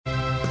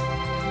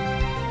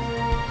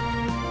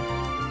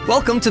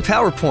Welcome to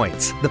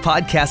PowerPoints, the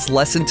podcast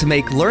lesson to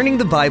make learning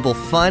the Bible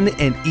fun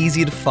and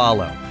easy to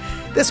follow.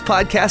 This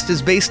podcast is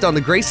based on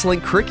the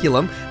GraceLink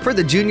curriculum for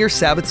the Junior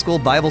Sabbath School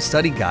Bible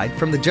Study Guide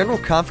from the General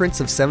Conference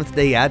of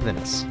Seventh-day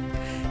Adventists.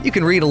 You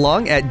can read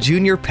along at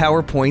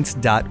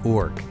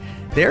juniorpowerpoints.org.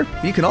 There,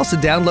 you can also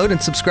download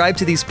and subscribe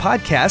to these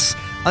podcasts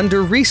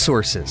under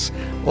Resources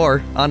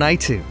or on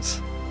iTunes.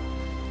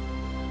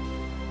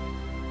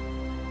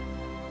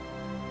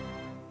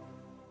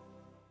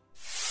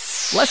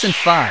 Lesson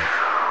 5.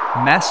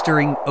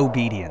 Mastering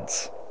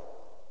Obedience.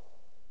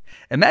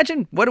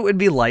 Imagine what it would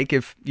be like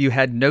if you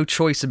had no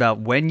choice about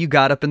when you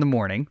got up in the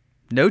morning,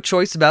 no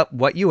choice about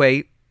what you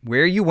ate,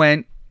 where you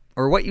went,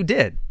 or what you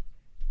did.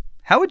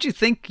 How would you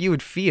think you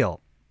would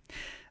feel?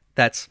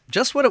 That's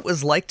just what it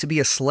was like to be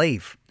a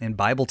slave in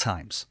Bible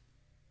times.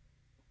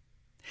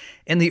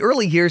 In the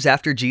early years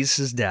after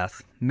Jesus'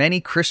 death, many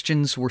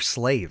Christians were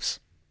slaves.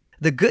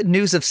 The good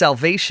news of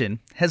salvation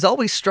has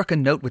always struck a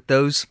note with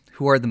those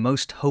who are the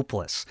most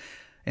hopeless,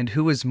 and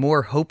who is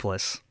more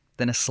hopeless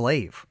than a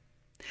slave.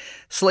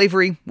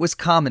 Slavery was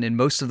common in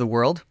most of the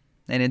world,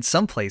 and in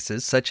some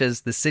places, such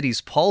as the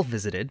cities Paul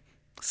visited,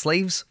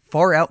 slaves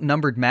far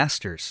outnumbered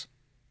masters.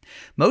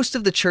 Most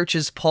of the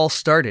churches Paul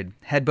started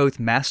had both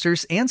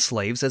masters and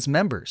slaves as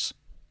members.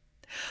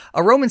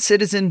 A Roman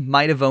citizen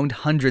might have owned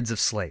hundreds of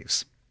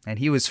slaves, and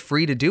he was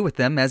free to do with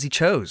them as he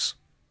chose.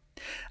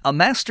 A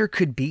master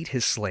could beat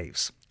his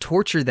slaves,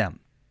 torture them,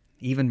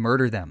 even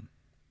murder them.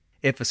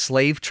 If a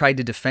slave tried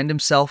to defend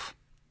himself,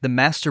 the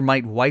master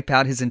might wipe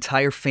out his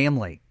entire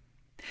family.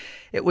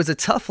 It was a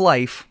tough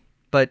life,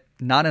 but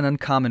not an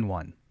uncommon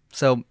one.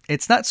 So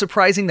it's not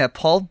surprising that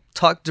Paul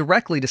talked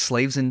directly to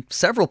slaves in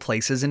several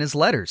places in his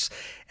letters,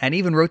 and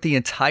even wrote the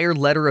entire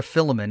letter of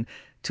Philemon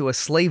to a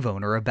slave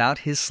owner about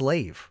his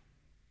slave.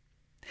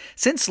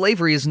 Since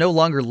slavery is no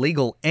longer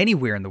legal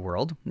anywhere in the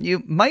world,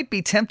 you might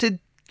be tempted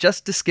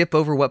just to skip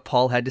over what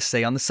Paul had to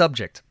say on the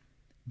subject.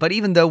 But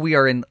even though we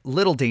are in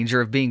little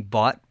danger of being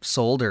bought,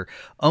 sold, or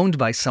owned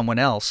by someone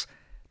else,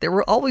 there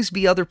will always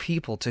be other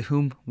people to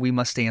whom we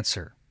must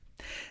answer.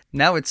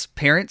 Now it's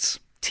parents,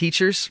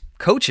 teachers,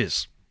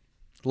 coaches.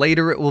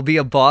 Later it will be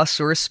a boss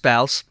or a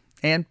spouse,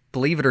 and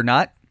believe it or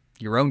not,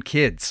 your own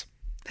kids.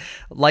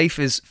 Life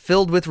is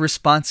filled with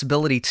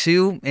responsibility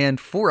to and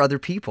for other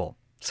people.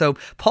 So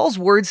Paul's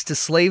words to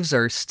slaves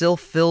are still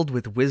filled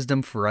with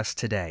wisdom for us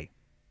today.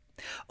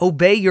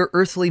 Obey your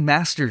earthly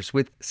masters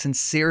with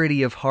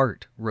sincerity of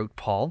heart, wrote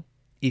Paul,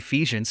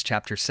 Ephesians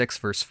chapter 6,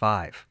 verse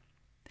 5.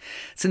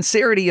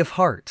 Sincerity of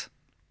heart.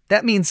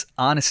 That means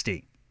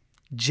honesty,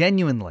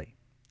 genuinely,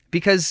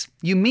 because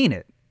you mean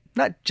it,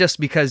 not just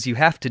because you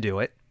have to do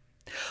it.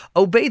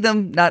 Obey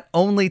them not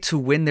only to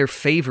win their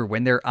favor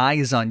when their eye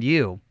is on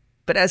you,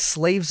 but as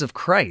slaves of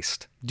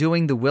Christ,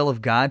 doing the will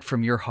of God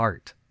from your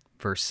heart.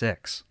 Verse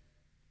 6.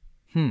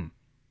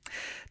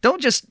 Don't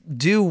just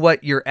do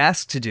what you're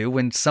asked to do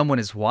when someone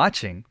is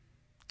watching.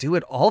 Do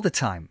it all the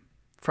time,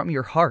 from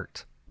your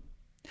heart.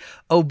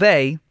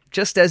 Obey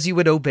just as you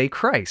would obey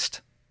Christ.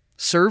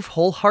 Serve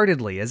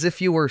wholeheartedly as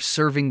if you were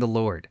serving the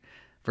Lord.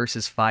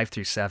 Verses 5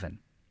 through 7.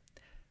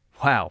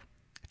 Wow.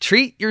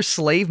 Treat your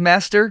slave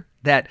master,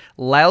 that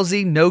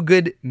lousy,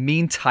 no-good,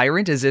 mean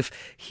tyrant, as if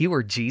he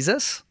were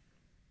Jesus?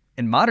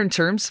 In modern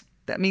terms,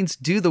 that means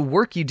do the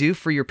work you do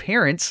for your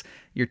parents,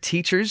 your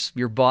teachers,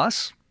 your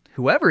boss,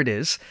 whoever it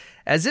is,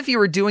 as if you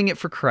were doing it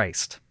for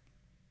Christ.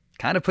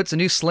 Kind of puts a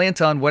new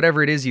slant on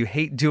whatever it is you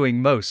hate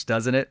doing most,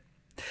 doesn't it?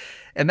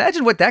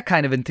 Imagine what that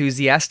kind of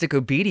enthusiastic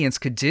obedience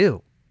could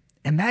do.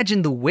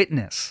 Imagine the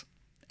witness.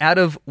 Out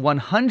of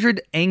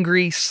 100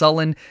 angry,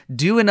 sullen,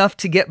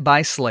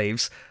 do-enough-to-get-by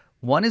slaves,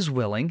 one is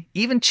willing,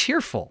 even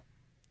cheerful.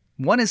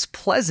 One is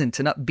pleasant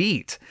and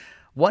upbeat.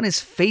 One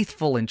is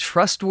faithful and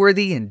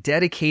trustworthy and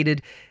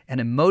dedicated and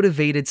a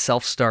motivated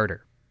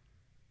self-starter.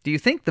 Do you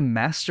think the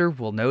master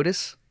will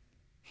notice?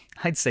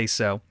 I'd say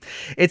so.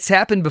 It's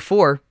happened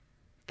before.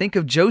 Think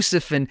of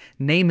Joseph and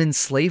Naaman's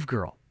slave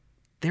girl.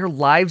 Their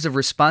lives of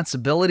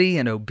responsibility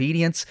and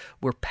obedience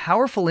were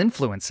powerful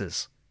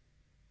influences.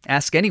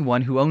 Ask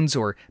anyone who owns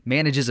or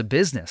manages a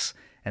business,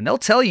 and they'll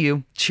tell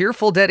you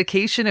cheerful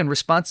dedication and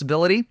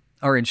responsibility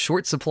are in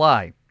short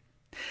supply.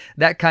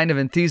 That kind of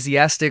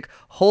enthusiastic,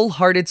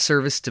 wholehearted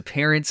service to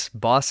parents,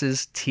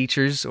 bosses,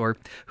 teachers, or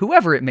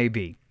whoever it may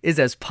be is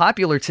as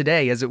popular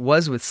today as it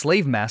was with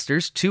slave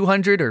masters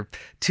 200 or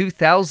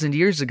 2,000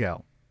 years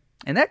ago.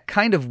 And that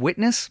kind of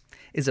witness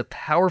is a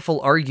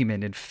powerful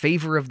argument in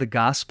favor of the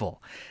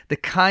gospel, the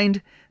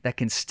kind that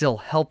can still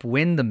help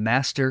win the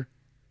master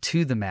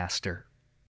to the master.